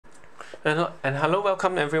And hello,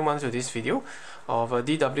 welcome everyone to this video of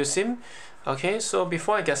DWsim. Okay, so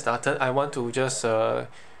before I get started, I want to just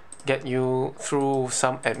get you through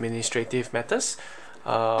some administrative matters.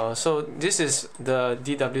 So this is the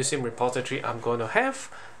DWsim repository I'm going to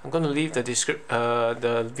have. I'm going to leave the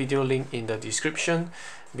video link in the description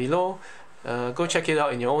below. Go check it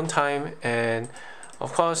out in your own time, and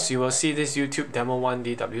of course you will see this YouTube demo 1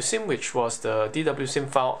 DWsim, which was the DWsim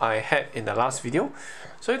file I had in the last video.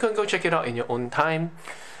 So you can go check it out in your own time.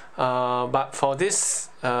 But for this,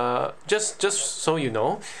 just so you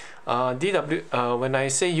know, when I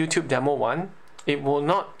say YouTube demo 1, it will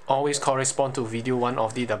not always correspond to video 1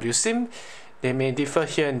 of DWsim. They may differ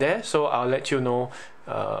here and there, so I'll let you know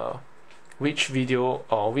which video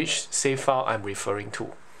or which save file I'm referring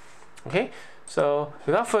to. Okay, so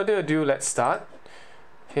without further ado, let's start.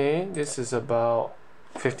 Okay, this is about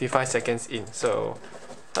 55 seconds in, so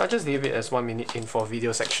I'll just leave it as 1 minute in for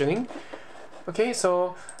video sectioning. Okay,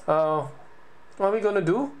 so what are we going to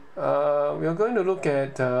do? We're going to look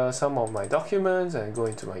at some of my documents and go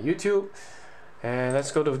into my YouTube, and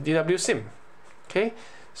let's go to DWsim. Okay,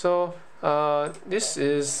 so this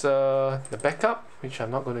is the backup, which I'm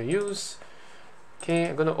not going to use. Okay,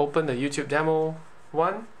 I'm going to open the YouTube demo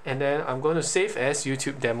 1, and then I'm going to save as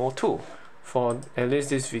YouTube demo 2 for at least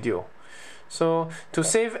this video. So to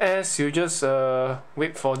save as, you just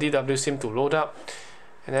wait for DWsim to load up,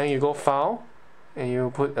 and then you go File, and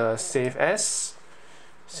you put Save As.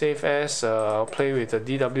 Save As, play with the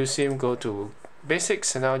DWsim, go to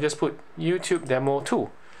Basics, and I'll just put YouTube Demo 2,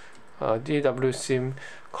 DWsim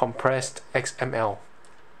compressed XML.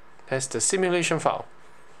 That's the simulation file.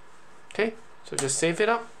 Okay, so just save it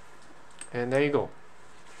up, and there you go.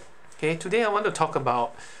 Okay, today I want to talk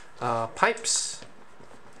about pipes,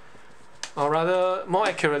 or rather more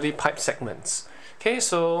accurately pipe segments. Okay,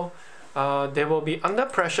 so there will be under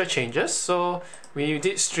pressure changes. So we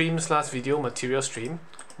did streams last video, material stream,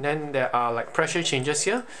 and then there are like pressure changes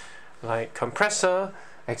here, like compressor,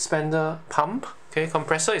 expander, pump. Okay,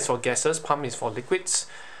 compressor is for gases, pump is for liquids.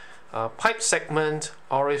 Pipe segment,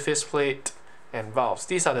 orifice plate, and valves.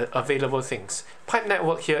 These are the available things. Pipe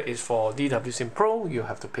network here is for DWsim Pro. You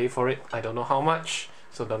have to pay for it. I don't know how much,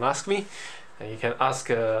 so don't ask me. And you can ask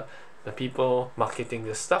the people marketing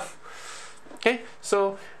this stuff. Okay,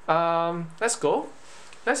 so let's go.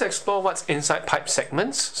 Let's explore what's inside pipe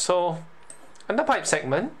segments. So under pipe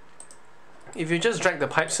segment, if you just drag the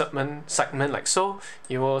pipe segment like so,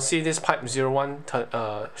 you will see this pipe 01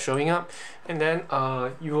 showing up, and then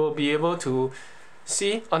you will be able to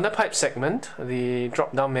see under pipe segment, the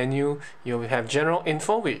drop down menu, you will have general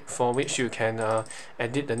info for which you can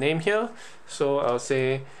edit the name here. So I'll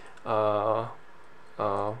say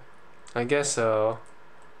I guess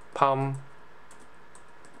pump,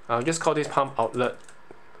 I'll just call this pump outlet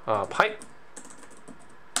pipe.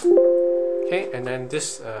 Okay, and then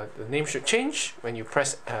this the name should change when you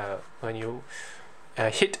press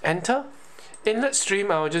hit enter. Inlet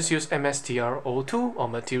stream, I'll just use MSTR02 or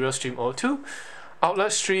material stream 02.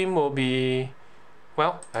 Outlet stream will be,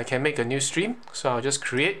 well, I can make a new stream, so I'll just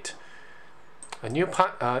create a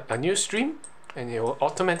new stream, and it will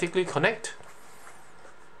automatically connect.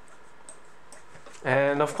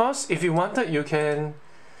 And of course, if you wanted, you can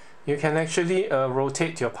actually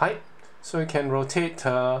rotate your pipe. So you can rotate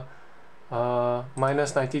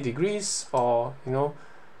minus 90 degrees, or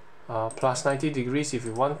plus 90 degrees if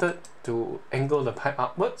you wanted to angle the pipe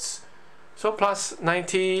upwards. So plus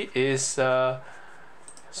 90 is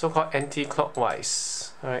so-called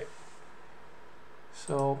anti-clockwise. Alright.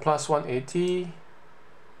 So plus 180,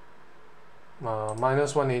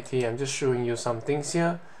 minus 180. I'm just showing you some things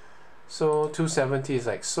here. So 270 is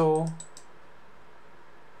like so.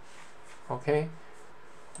 Okay,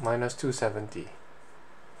 minus 270.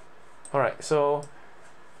 Alright, so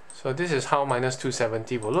this is how minus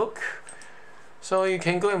 270 will look. So you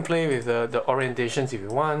can go and play with the orientations if you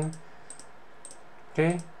want.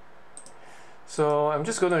 Okay, so I'm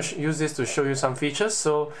just going to use this to show you some features.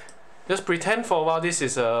 So just pretend for a while this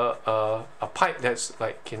is a pipe that's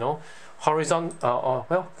like, horizontal, or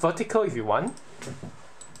well, vertical if you want,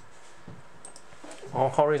 or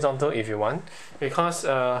horizontal if you want, because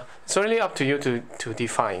it's really up to you to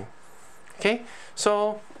define. Okay,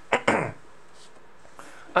 so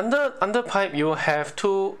under pipe you will have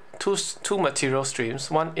two material streams,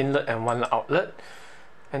 one inlet and one outlet,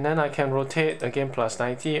 and then I can rotate again plus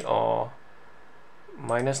 90 or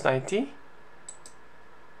minus 90,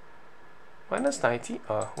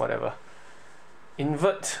 or whatever.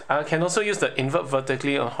 Invert, I can also use the invert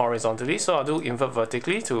vertically or horizontally, so I'll do invert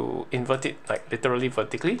vertically to invert it like literally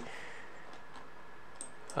vertically.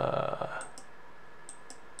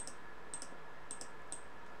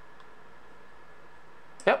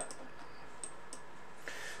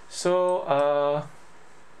 So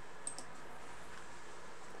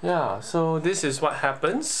yeah, so this is what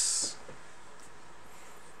happens.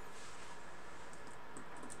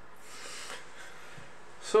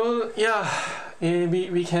 So yeah,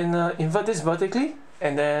 we can invert this vertically,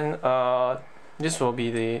 and then this will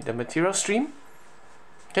be the material stream.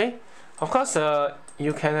 Okay, of course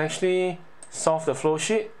you can actually solve the flow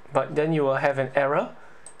sheet, but then you will have an error.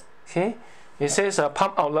 Okay, it says a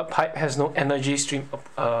pump outlet pipe has no energy stream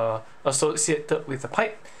associated with the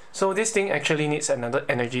pipe. So this thing actually needs another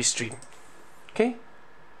energy stream. Okay,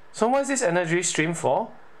 so what is this energy stream for?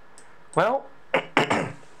 Well,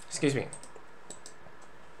 excuse me.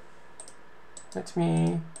 Let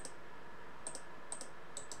me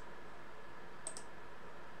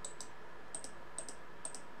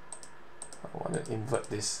I want to invert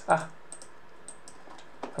this.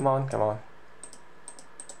 Come on.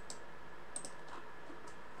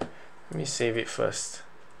 Let me save it first.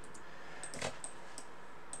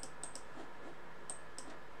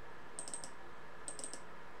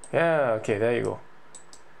 Yeah, okay, there you go.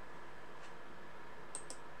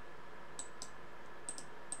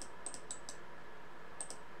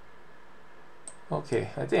 Okay,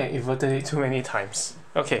 I think I inverted it too many times.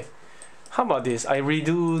 Okay, how about this? I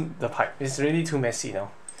redo the pipe. It's really too messy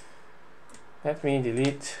now. Let me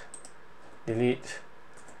delete.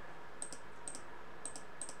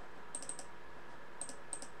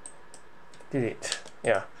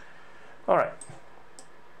 Yeah. Alright.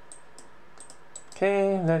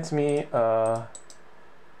 Okay, let me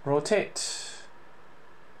rotate.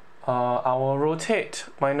 I will rotate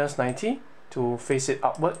 -90 to face it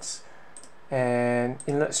upwards. And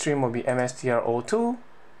inlet stream will be MSTR02.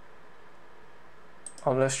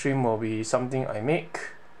 Outlet stream will be something I make.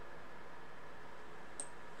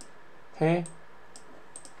 Okay.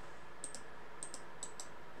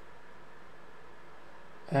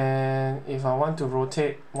 And if I want to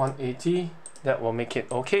rotate 180, that will make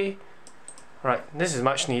it okay. Right, this is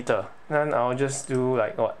much neater. Then I'll just do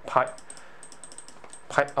like what, pipe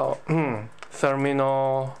out,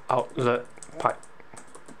 terminal outlet pipe.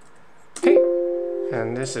 Okay,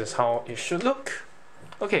 and this is how it should look.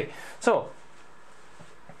 Okay, so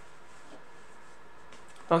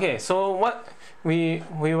what we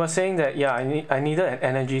were saying that, yeah, I needed an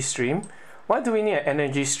energy stream. Why do we need an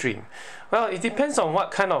energy stream? Well, it depends on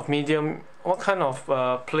what kind of medium, what kind of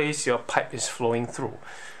place your pipe is flowing through.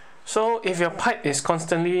 So if your pipe is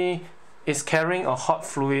carrying a hot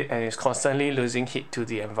fluid and is constantly losing heat to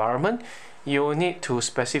the environment, you will need to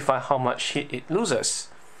specify how much heat it loses.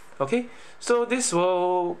 Okay, so this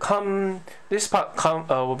part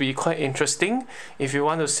will be quite interesting if you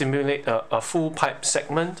want to simulate a full pipe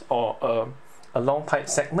segment or a long pipe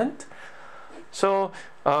segment. So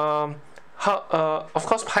of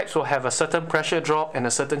course pipes will have a certain pressure drop and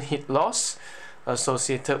a certain heat loss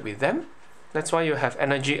associated with them. That's why you have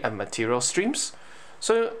energy and material streams.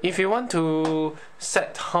 So if you want to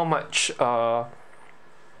set how much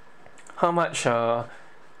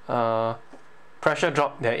pressure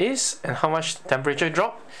drop there is and how much temperature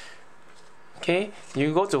drop, okay,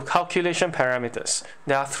 you go to calculation parameters.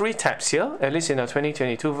 There are 3 tabs here, at least in the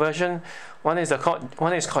 2022 version. One is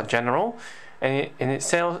called general, and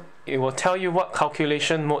it will tell you what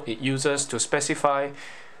calculation mode it uses to specify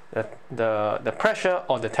the pressure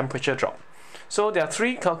or the temperature drop. So there are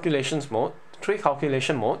 3 calculation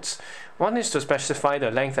modes. One is to specify the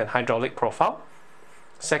length and hydraulic profile.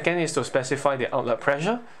 Second is to specify the outlet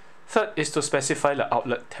pressure. Third is to specify the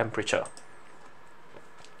outlet temperature.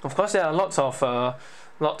 Of course, there are lots of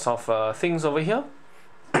things over here.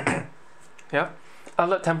 Yeah,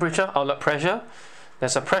 outlet temperature, outlet pressure.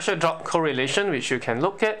 There's a pressure drop correlation which you can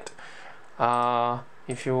look at.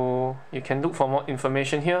 If you can look for more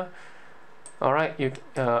information here. All right,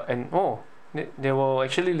 they will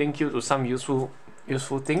actually link you to some useful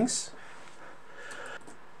things.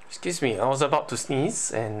 Excuse me, I was about to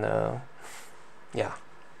sneeze, and yeah,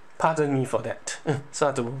 pardon me for that. So I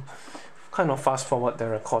have to kind of fast forward the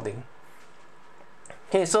recording.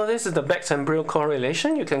 Okay, so this is the Bax-Embryo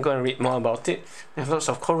correlation. You can go and read more about it. There's lots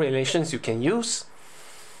of correlations you can use.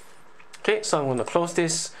 Okay, so I'm going to close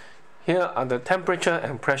this. Here are the temperature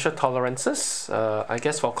and pressure tolerances, I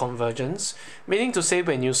guess for convergence, meaning to say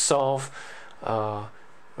when you solve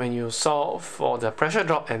for the pressure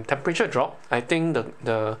drop and temperature drop, I think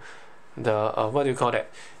the what do you call that?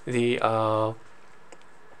 The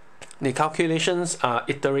calculations are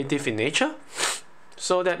iterative in nature.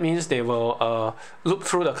 So that means they will loop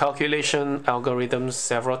through the calculation algorithms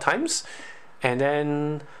several times, and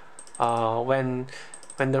then when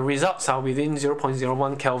the results are within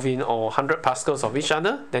 0.01 Kelvin or 100 pascals of each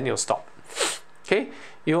other, then you'll stop. Okay,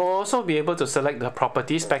 you'll also be able to select the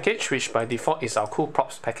properties package, which by default is our cool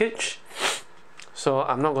props package. So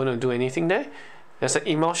I'm not going to do anything there. There's an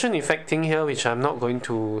emulsion effect thing here, which I'm not going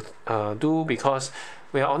to do because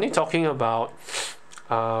we are only talking about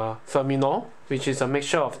phenol, which is a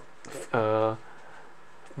mixture of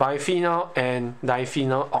biphenyl and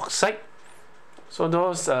diphenyl oxide. So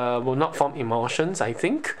those will not form emulsions, I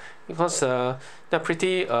think, because they're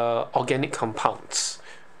pretty organic compounds,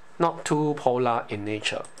 not too polar in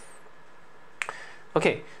nature.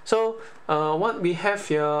 Okay, so what we have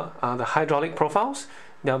here are the hydraulic profiles.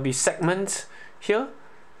 There'll be segments here.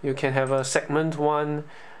 You can have a segment 1.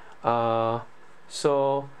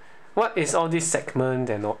 So what is all this segment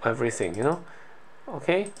and everything, you know?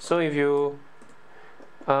 Okay, so if you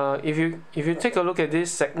take a look at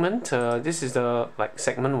this segment, this is the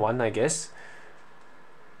segment 1, I guess.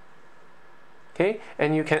 Okay,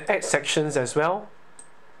 and you can add sections as well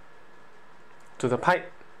to the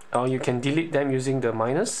pipe, or you can delete them using the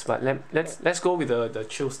minus. But let's go with the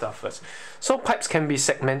chill stuff first. So pipes can be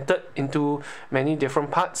segmented into many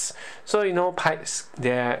different parts. So you know, pipes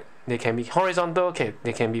they can be horizontal, okay,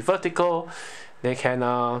 they can be vertical, they can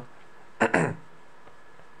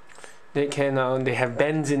they have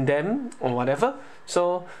bends in them or whatever.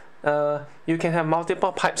 So you can have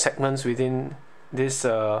multiple pipe segments within this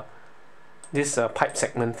pipe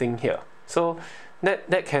segment thing here. So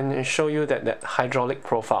that can show you that hydraulic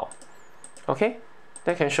profile. Okay,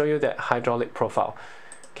 that can show you that hydraulic profile.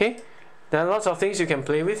 Okay, there are lots of things you can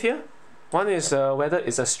play with here. One is whether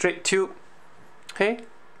it's a straight tube. Okay,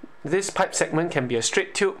 this pipe segment can be a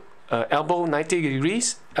straight tube, elbow 90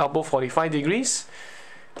 degrees, elbow 45 degrees.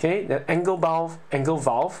 Okay, the angle valve,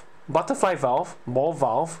 butterfly valve, ball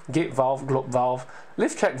valve, gate valve, globe valve,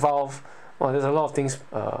 lift track valve. Well, there's a lot of things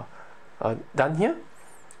done here.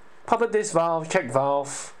 Puppet disc valve, check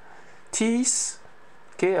valve, tease.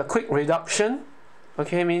 Okay, a quick reduction.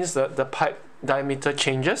 Okay, means the pipe diameter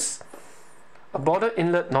changes. A border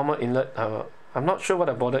inlet, normal inlet. I'm not sure what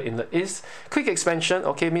a border inlet is. Quick expansion.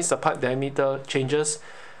 Okay, means the pipe diameter changes.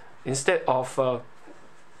 Instead of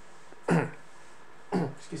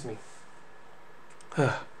excuse me.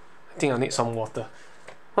 I think I need some water.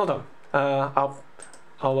 Hold on. I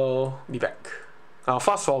will be back. I'll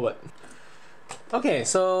fast forward. Okay,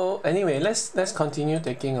 so anyway, let's continue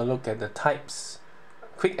taking a look at the types.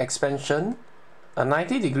 Quick expansion, a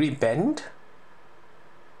 90-degree bend.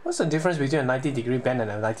 What's the difference between a 90-degree bend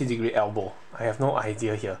and a 90-degree elbow? I have no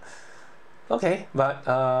idea here. Okay,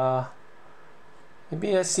 but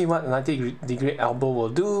maybe let's see what a 90-degree elbow will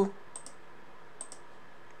do.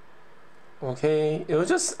 Okay, it will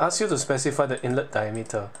just ask you to specify the inlet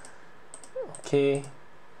diameter. Okay,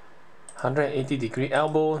 180-degree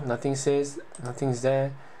elbow, nothing's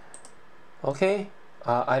there. Okay,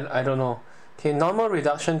 I don't know. Okay, normal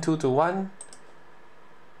reduction 2 to 1.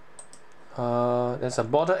 There's a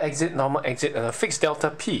border exit, normal exit, and a fixed delta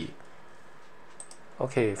P.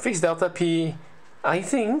 Okay, fixed delta P. I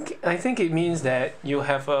think it means that you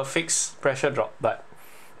have a fixed pressure drop, but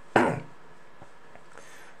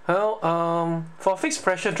well, for fixed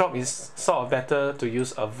pressure drop, it's sort of better to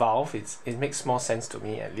use a valve. It makes more sense to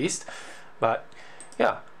me, at least. But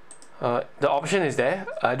yeah, the option is there.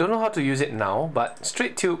 I don't know how to use it now, but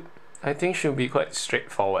straight tube I think should be quite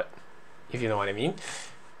straightforward, if you know what I mean.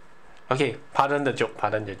 Okay, pardon the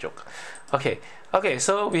joke. Okay,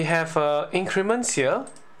 so we have increments here,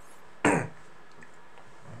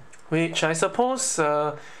 which I suppose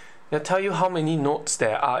they'll tell you how many nodes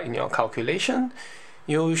there are in your calculation.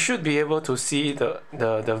 You should be able to see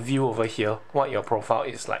the view over here, what your profile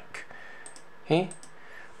is like. Okay.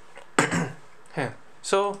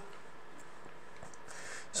 So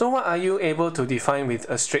what are you able to define with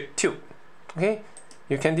a straight tube? Okay,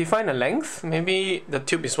 you can define a length. Maybe the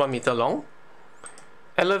tube is 1 meter long.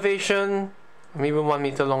 Elevation, maybe 1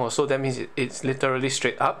 meter long or so. That means it's literally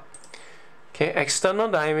straight up. Okay, external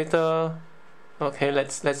diameter. Okay,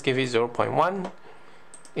 let's give it 0.1.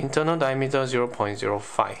 Internal diameter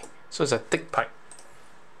 0.05. So it's a thick pipe.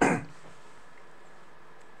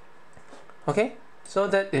 Okay, so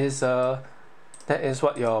that is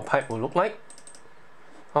what your pipe will look like.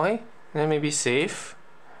 Okay, then maybe save,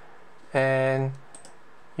 and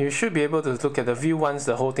you should be able to look at the view once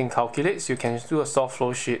the whole thing calculates. You can do a soft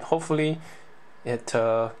flow sheet. Hopefully it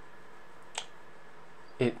will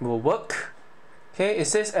work. Okay, it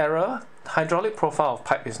says error, hydraulic profile of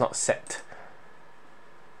pipe is not set.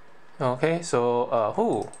 Okay, so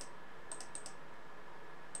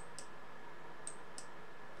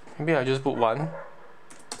maybe I just put 1.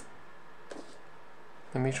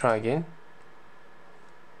 Let me try again.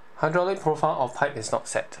 Hydraulic profile of pipe is not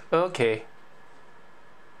set. Okay,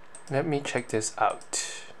 let me check this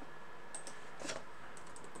out.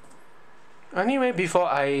 Anyway,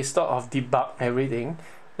 before I start off debug everything,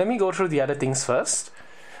 let me go through the other things first.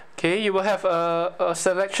 Okay, you will have a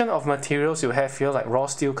selection of materials you have here, like raw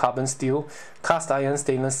steel, carbon steel, cast iron,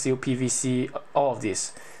 stainless steel, PVC, all of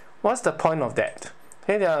this. What's the point of that?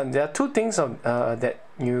 Okay, there are two things that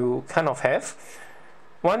you kind of have.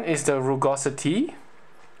 One is the rugosity,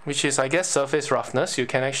 which is, I guess, surface roughness. You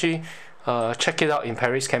can actually check it out in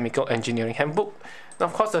Paris Chemical Engineering Handbook. And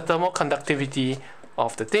of course, the thermal conductivity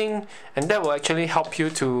of the thing, and that will actually help you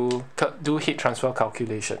to do heat transfer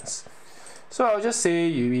calculations. So I'll just say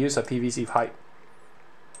you use a PVC pipe.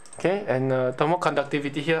 Okay, and thermal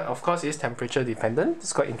conductivity here, of course, is temperature dependent.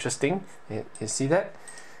 It's quite interesting. You see that?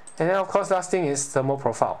 And then, of course, last thing is thermal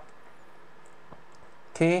profile.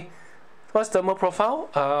 Okay, what's thermal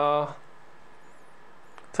profile?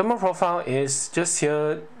 Thermal profile is just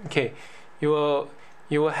here. Okay, you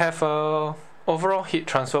will have a overall heat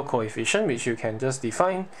transfer coefficient, which you can just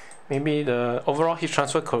define. Maybe the overall heat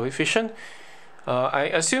transfer coefficient. I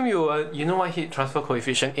assume you know what heat transfer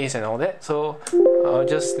coefficient is and all that, so I'll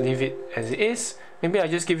just leave it as it is. Maybe I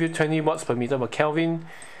just give you 20 watts per meter per Kelvin.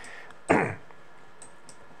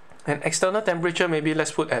 And external temperature, maybe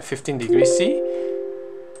let's put at 15 degrees C.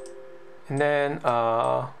 And then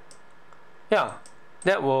yeah,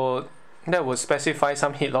 that will specify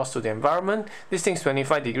some heat loss to the environment. This thing's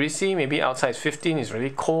 25 degrees C, maybe outside is 15, is really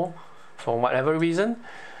cold for whatever reason.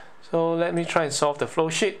 So let me try and solve the flow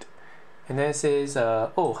sheet. And then it says,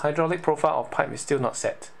 oh, hydraulic profile of pipe is still not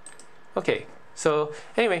set. Okay, so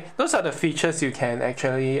anyway, those are the features you can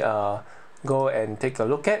actually go and take a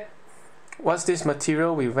look at. What's this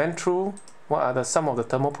material we went through? What are some of the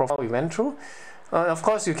thermal profile we went through? Of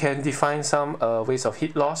course, you can define some ways of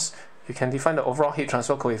heat loss. You can define the overall heat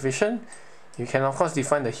transfer coefficient. You can, of course,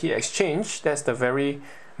 define the heat exchange. That's the very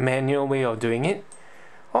manual way of doing it.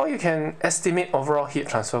 Or you can estimate overall heat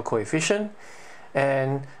transfer coefficient.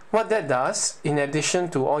 And what that does, in addition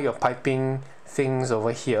to all your piping things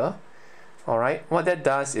over here, alright, what that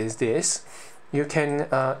does is this. You can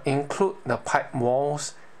include the pipe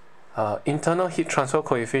walls, internal heat transfer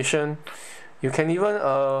coefficient. You can even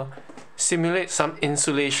simulate some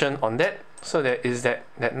insulation on that. So there is that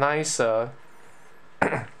nice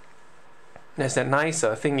there's that nice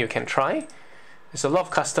thing you can try. There's a lot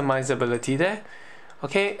of customizability there.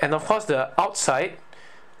 Okay, and of course the outside,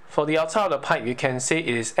 for the outside of the pipe, you can say it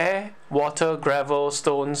is air, water, gravel,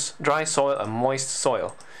 stones, dry soil, and moist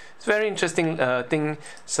soil. It's very interesting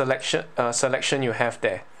selection you have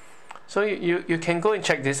there. So you can go and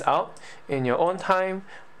check this out in your own time,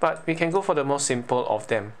 but we can go for the most simple of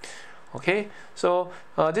them. Okay, so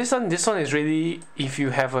this one is really, if you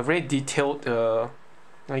have a very detailed,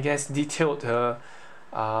 I guess detailed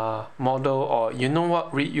model, or you know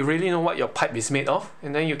what you really know what your pipe is made of,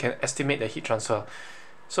 and then you can estimate the heat transfer.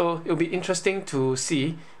 So it'll be interesting to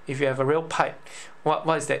see if you have a real pipe, what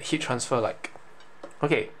is that heat transfer like.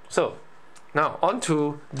 Okay, so now on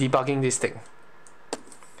to debugging this thing.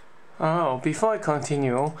 Before I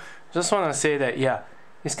continue, just want to say that yeah,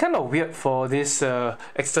 it's kind of weird for this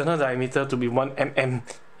external diameter to be 1 mm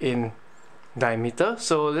in diameter.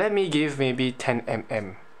 So let me give maybe 10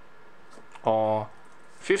 mm or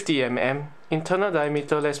 50 mm. Internal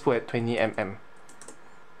diameter, let's put at 20 mm.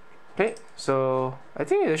 Okay, so I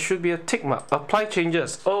think there should be a tick mark. Apply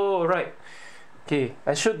changes. Oh, right. Okay,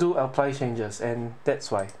 I should do apply changes, and that's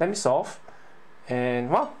why. Let me solve. And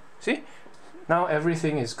wow, see? Now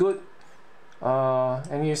everything is good.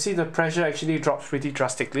 And you see the pressure actually drops pretty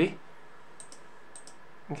drastically.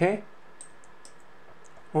 Okay.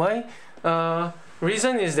 Why?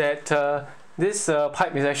 Reason is that this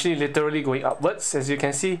pipe is actually literally going upwards. As you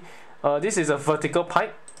can see, this is a vertical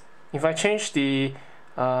pipe. If I change the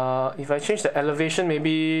elevation,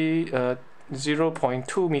 maybe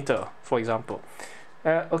 0.2 meter, for example.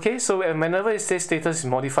 Okay, so whenever it says status is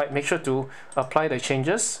modified, make sure to apply the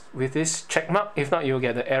changes with this check mark. If not, you'll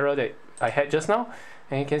get the error that I had just now.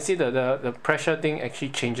 And you can see the pressure thing actually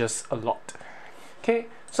changes a lot. Okay,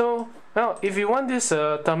 so now if you want this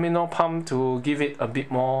terminal pump to give it a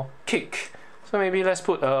bit more kick, so maybe let's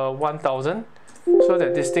put 1000 so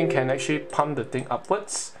that this thing can actually pump the thing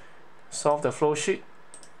upwards. Solve the flow sheet.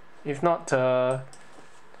 If not,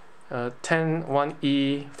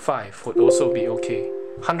 101E5 would also be okay.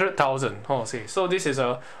 100,000. Oh, see. So this is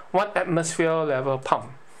a 1 atmosphere level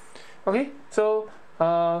pump. Okay, so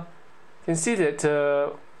you can see that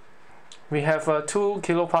we have 2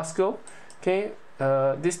 kilopascal. Okay,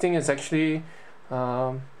 this thing is actually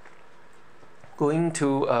going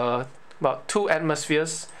to about 2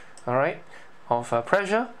 atmospheres. All right, of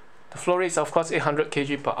pressure. The flow rate is of course 800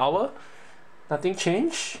 kg per hour. Nothing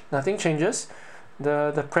changes.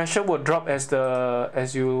 The pressure will drop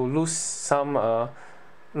as you lose some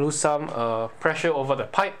pressure over the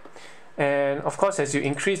pipe, and of course as you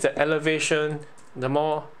increase the elevation, the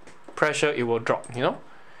more pressure it will drop, you know.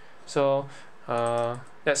 So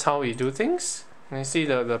that's how we do things. And you see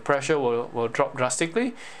the pressure will drop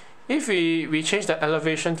drastically. If we change the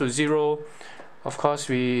elevation to 0, of course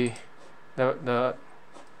the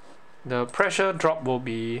pressure drop will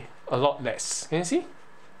be a lot less. Can you see?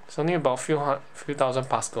 It's only about few thousand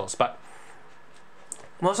pascals, but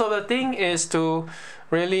most of the thing is to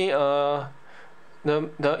really the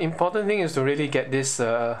important thing is to really get this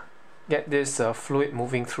fluid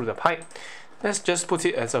moving through the pipe. Let's just put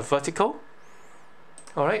it as a vertical.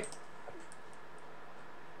 All right.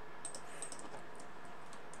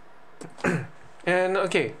 And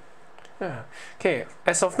okay,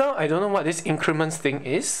 as of now I don't know what this increments thing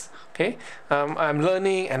is. Okay, I'm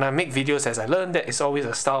learning and I make videos as I learn. That is always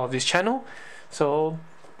the style of this channel. So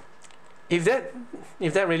if that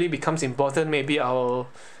really becomes important, maybe I'll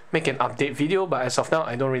make an update video, but as of now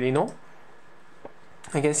I don't really know.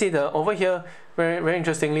 You can see over here, very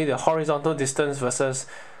interestingly, the horizontal distance versus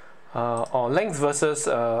or length versus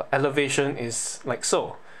elevation is like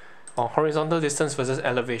so, or horizontal distance versus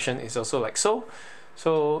elevation is also like so.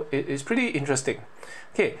 So it is pretty interesting.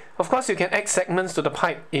 Okay, of course you can add segments to the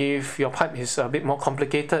pipe if your pipe is a bit more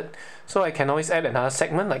complicated. So I can always add another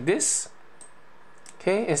segment like this.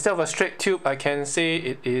 Okay, instead of a straight tube, I can say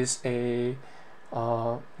it is a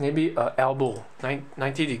maybe a elbow,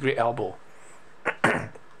 90-degree elbow.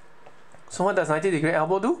 So what does 90-degree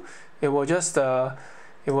elbow do? It will just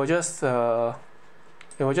cause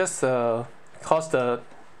the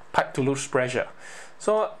pipe to lose pressure.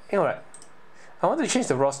 So alright, I want to change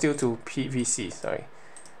the raw steel to PVC. Sorry,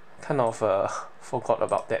 kind of forgot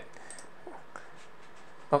about that.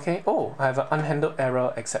 Okay. Oh, I have an unhandled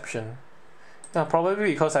error exception. Yeah,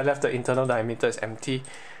 probably because I left the internal diameter as empty.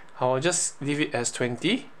 I will just leave it as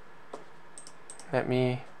 20.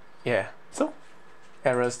 So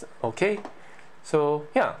errors, okay. So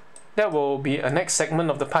yeah, that will be a next segment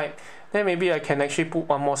of the pipe. Then maybe I can actually put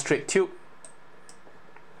one more straight tube,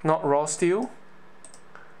 not raw steel.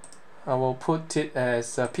 I will put it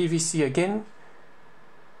as PVC again.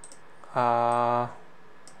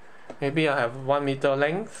 Maybe I have 1 meter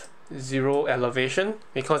length, 0 elevation,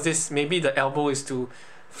 because this maybe the elbow is to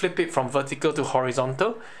flip it from vertical to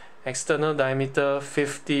horizontal. External diameter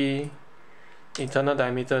 50, internal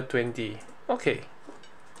diameter 20. Okay,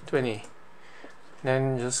 20.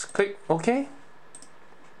 Then just click OK.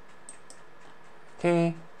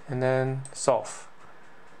 Okay, and then solve.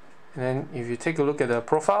 And then if you take a look at the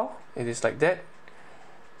profile, it is like that.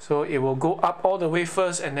 So it will go up all the way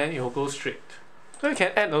first and then it will go straight. So you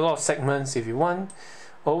can add a lot of segments if you want.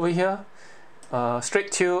 Over here,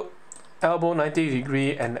 straight tube, elbow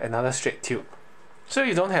 90-degree, and another straight tube. So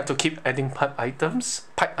you don't have to keep adding pipe items.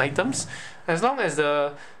 As long as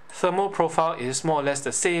the thermal profile is more or less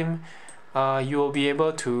the same, you will be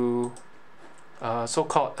able to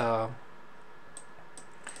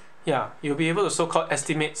you'll be able to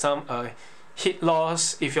estimate some heat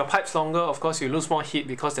loss. If your pipe's longer, of course you lose more heat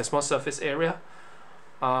because there's more surface area.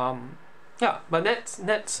 But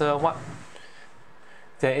that's what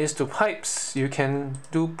there is to pipes. You can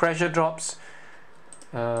do pressure drops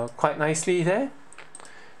quite nicely there.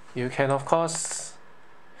 You can of course,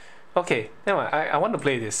 okay, anyway, I want to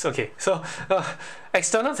play this. Okay, so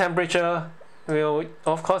external temperature, we'll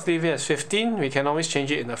of course leave it as 15. We can always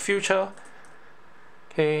change it in the future.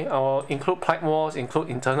 Okay, I'll include pipe walls, include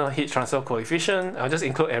internal heat transfer coefficient. I'll just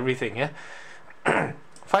include everything. Yeah,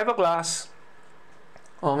 fiberglass,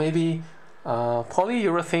 or maybe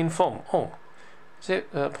polyurethane foam. Oh, is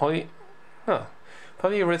it polyurethane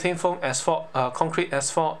foam asphalt, concrete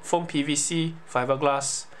asphalt, foam PVC,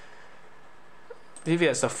 fiberglass. Leave it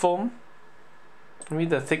as a foam. Maybe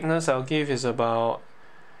the thickness I'll give is about,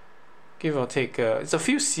 give or take, it's a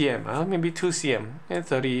few cm, maybe 2 cm, yeah,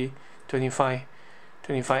 30, 25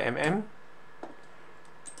 mm.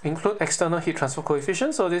 Include external heat transfer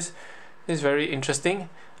coefficient. So this is very interesting.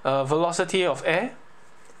 Velocity of air.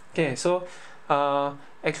 Okay, so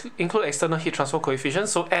include external heat transfer coefficient.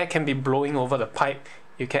 So air can be blowing over the pipe.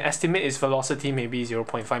 You can estimate its velocity maybe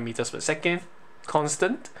 0.5 meters per second,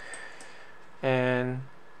 constant. And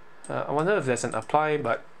I wonder if there's an apply,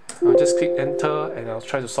 but I'll just click enter and I'll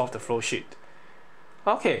try to solve the flow sheet.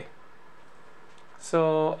 Okay,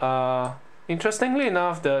 so interestingly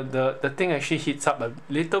enough, the thing actually heats up a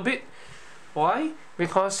little bit. Why?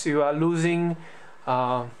 Because you are losing,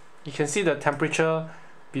 you can see the temperature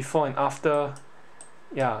before and after.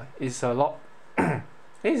 yeah, it's a lot.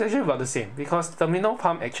 It's actually about the same, because terminal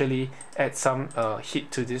pump actually adds some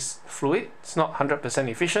heat to this fluid. It's not 100%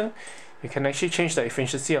 efficient. You can actually change the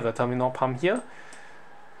efficiency of the terminal pump here,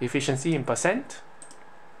 efficiency in percent,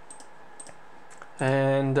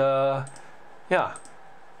 and yeah,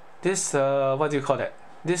 this what do you call that?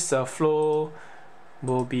 This flow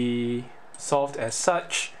will be solved as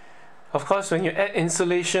such. Of course, when you add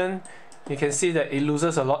insulation, you can see that it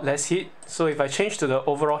loses a lot less heat. So if I change to the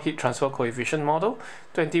overall heat transfer coefficient model,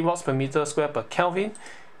 20 watts per meter square per Kelvin,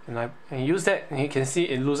 and I use that, and you can see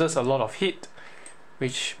it loses a lot of heat,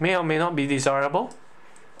 which may or may not be desirable.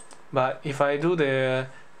 But if I do the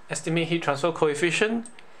estimate heat transfer coefficient,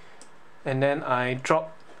 and then I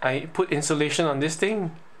put insulation on this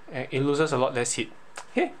thing, it loses a lot less heat.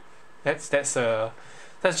 Okay, that's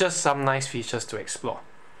just some nice features to explore.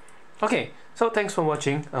 Okay, so thanks for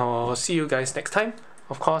watching. I'll see you guys next time.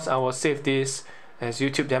 Of course, I will save this as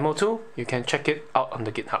YouTube demo too. You can check it out on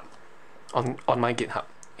the GitHub, on my GitHub.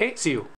 Okay, see you.